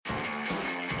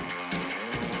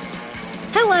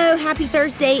Hello, happy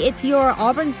Thursday. It's your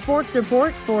Auburn Sports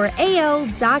Report for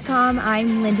AL.com.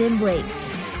 I'm Lyndon Blake.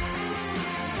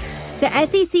 The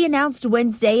SEC announced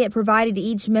Wednesday it provided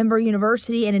each member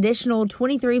university an additional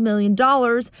 $23 million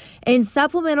in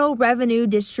supplemental revenue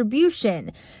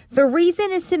distribution. The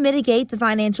reason is to mitigate the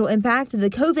financial impact of the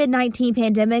COVID-19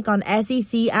 pandemic on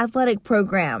SEC athletic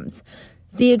programs.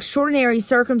 The extraordinary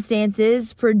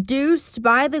circumstances produced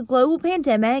by the global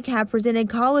pandemic have presented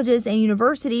colleges and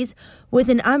universities with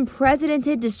an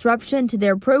unprecedented disruption to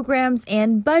their programs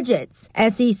and budgets,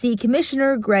 SEC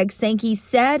Commissioner Greg Sankey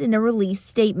said in a release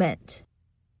statement.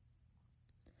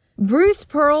 Bruce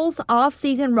Pearl's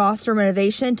off-season roster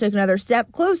renovation took another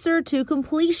step closer to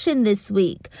completion this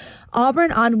week.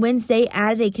 Auburn on Wednesday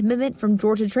added a commitment from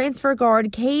Georgia transfer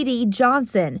guard K.D.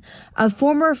 Johnson, a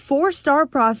former four-star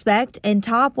prospect and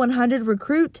top 100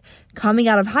 recruit coming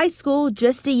out of high school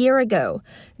just a year ago.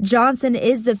 Johnson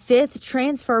is the fifth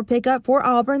transfer pickup for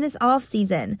Auburn this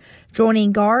offseason,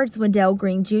 joining guards Wendell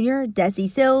Green Jr., Desi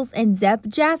Sills, and Zep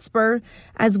Jasper,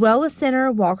 as well as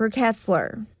center Walker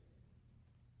Kessler.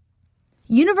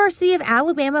 University of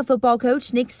Alabama football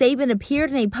coach Nick Saban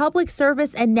appeared in a public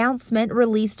service announcement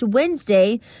released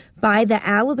Wednesday by the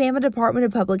Alabama Department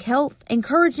of Public Health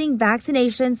encouraging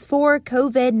vaccinations for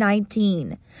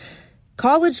COVID-19.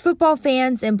 College football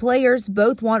fans and players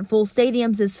both want full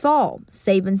stadiums this fall,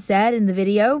 Saban said in the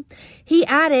video. He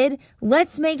added,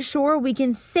 "Let's make sure we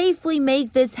can safely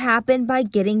make this happen by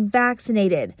getting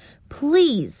vaccinated.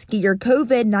 Please get your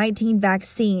COVID-19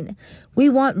 vaccine. We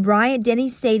want Bryant-Denny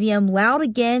Stadium loud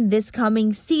again this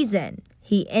coming season."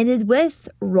 He ended with,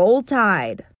 "Roll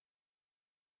Tide."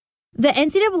 The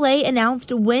NCAA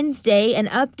announced Wednesday an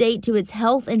update to its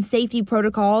health and safety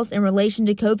protocols in relation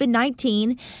to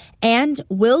COVID-19 and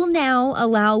will now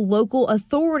allow local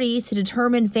authorities to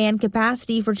determine fan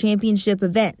capacity for championship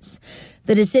events.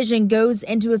 The decision goes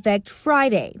into effect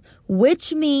Friday,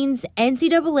 which means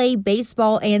NCAA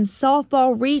baseball and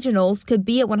softball regionals could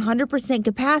be at 100%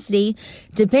 capacity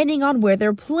depending on where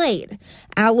they're played.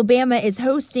 Alabama is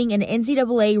hosting an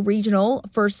NCAA regional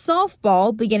for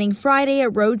softball beginning Friday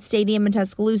at Rhodes Stadium in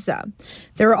Tuscaloosa.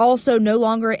 There are also no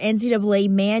longer NCAA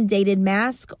mandated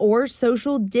mask or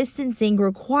social distancing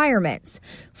requirements.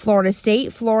 Florida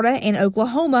State, Florida, and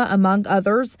Oklahoma, among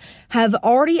others, have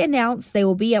already announced they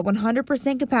will be at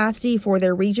 100% capacity for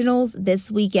their regionals this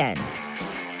weekend.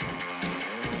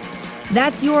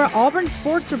 That's your Auburn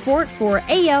Sports Report for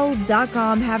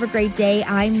AL.com. Have a great day.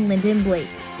 I'm Lyndon Blake.